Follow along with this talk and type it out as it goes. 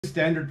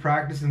standard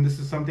practice, and this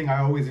is something I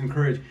always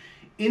encourage.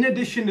 In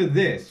addition to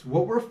this,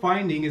 what we're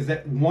finding is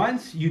that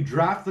once you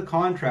draft the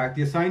contract,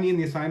 the assignee and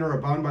the assigner are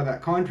bound by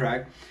that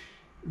contract.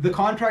 The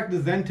contract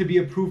is then to be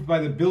approved by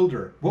the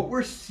builder. What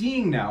we're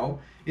seeing now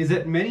is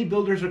that many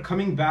builders are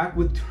coming back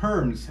with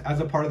terms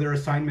as a part of their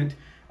assignment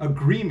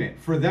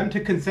agreement. For them to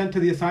consent to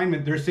the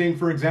assignment, they're saying,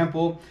 for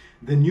example,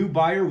 the new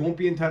buyer won't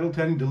be entitled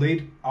to any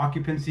delayed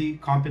occupancy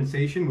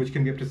compensation, which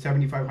can be up to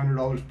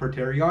 $7,500 per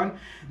Terrion.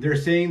 They're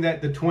saying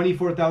that the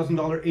 $24,000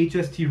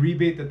 HST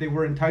rebate that they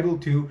were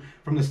entitled to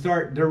from the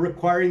start, they're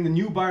requiring the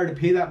new buyer to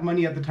pay that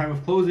money at the time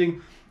of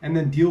closing and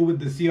then deal with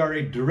the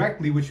CRA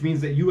directly, which means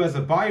that you as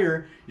a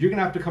buyer, you're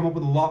gonna have to come up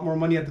with a lot more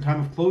money at the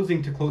time of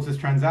closing to close this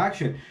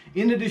transaction.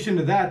 In addition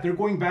to that, they're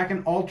going back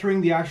and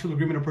altering the actual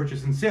agreement of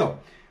purchase and sale.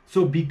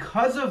 So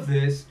because of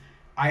this,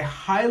 I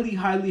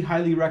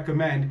highly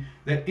recommend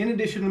that in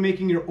addition to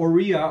making your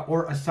OREA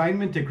or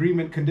assignment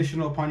agreement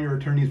conditional upon your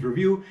attorney's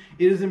review,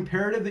 it is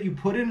imperative that you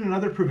put in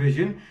another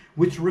provision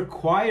which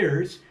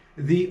requires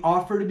the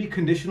offer to be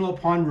conditional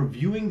upon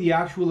reviewing the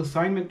actual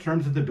assignment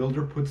terms that the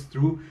builder puts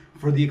through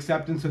for the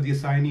acceptance of the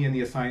assignee and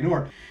the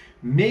assignor.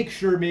 Make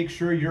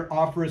sure your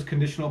offer is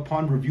conditional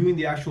upon reviewing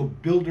the actual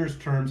builder's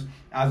terms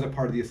as a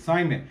part of the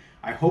assignment.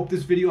 I hope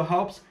this video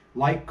helps.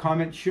 Like,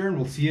 comment, share, and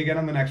we'll see you again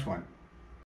on the next one.